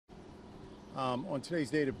On today's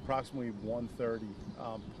date, approximately 1:30,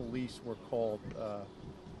 police were called,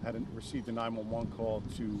 received a 911 call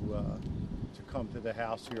to come to the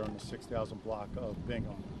house here on the 6,000 block of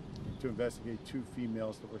Bingham to investigate two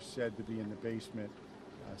females that were said to be in the basement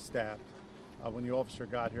stabbed. When the officer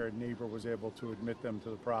got here, a neighbor was able to admit them to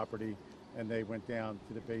the property, and they went down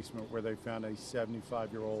to the basement where they found a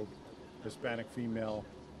 75-year-old Hispanic female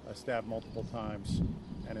stabbed multiple times,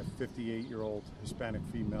 and a 58-year-old Hispanic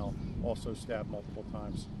female also stabbed multiple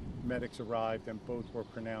times. Medics arrived, and both were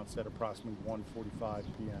pronounced at approximately 1:45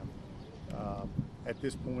 p.m. At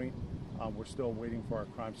this point, we're still waiting for our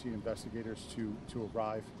crime scene investigators to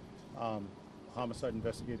arrive. Homicide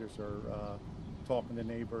investigators are talking to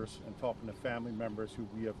neighbors and talking to family members who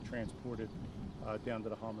we have transported down to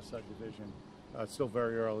the homicide division. It's still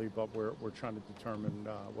very early, but we're trying to determine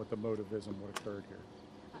what the motive is and what occurred here.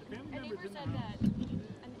 A neighbor said that.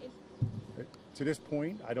 To this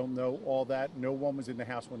point, I don't know all that. No one was in the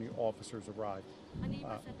house when the officers arrived. A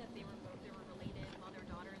neighbor said that they were related,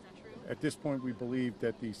 mother-daughter. Is that true? At this point, we believe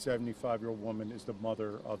that the 75-year-old woman is the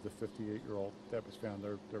mother of the 58-year-old that was found.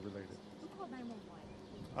 They're related. Who called 911?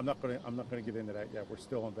 I'm not going to get into that yet. We're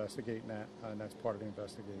still investigating that, and that's part of the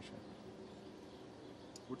investigation.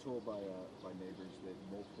 We're told by neighbors that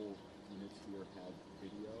multiple units here had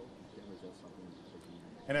video cameras. That's something that you...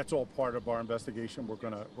 And that's all part of our investigation. We're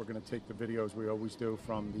gonna take the videos we always do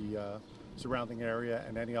from the surrounding area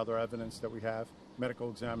and any other evidence that we have. Medical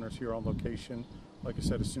examiners here on location. Like I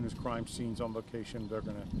said, as soon as crime scene's on location, they're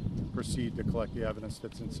going to proceed to collect the evidence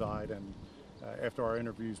that's inside. And after our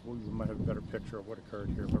interviews, we might have a better picture of what occurred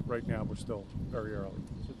here. But right now, we're still very early.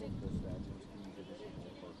 So multiple stabs. Can you give us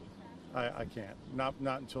a ballpark? I can't.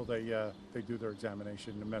 Not until they do their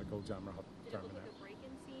examination. The medical examiner will determine that. Did it look like a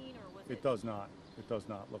break-in scene, or was it? It does not. It does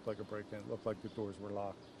not look like a break-in. It looked like the doors were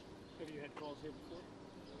locked. Have you had calls here before?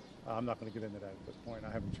 I'm not going to get into that at this point.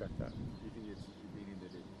 I haven't checked that. Do you think it's meaning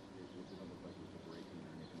that it doesn't look like it was a break-in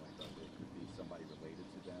or anything like that? That it could be somebody related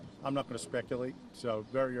to them? I'm not going to speculate. So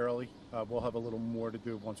very early. We'll have a little more to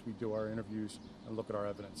do once we do our interviews and look at our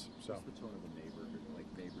evidence. So. What's the tone of the neighborhood, like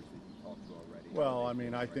neighbors that you talked to already? Well, I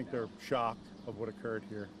mean, I think they're shocked of what occurred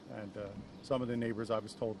here, and some of the neighbors I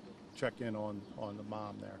was told check in on the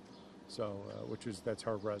mom there, so that's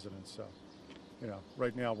her residence. So,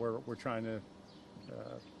 right now we're trying to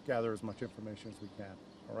gather as much information as we can.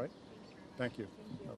 All right. Thank you.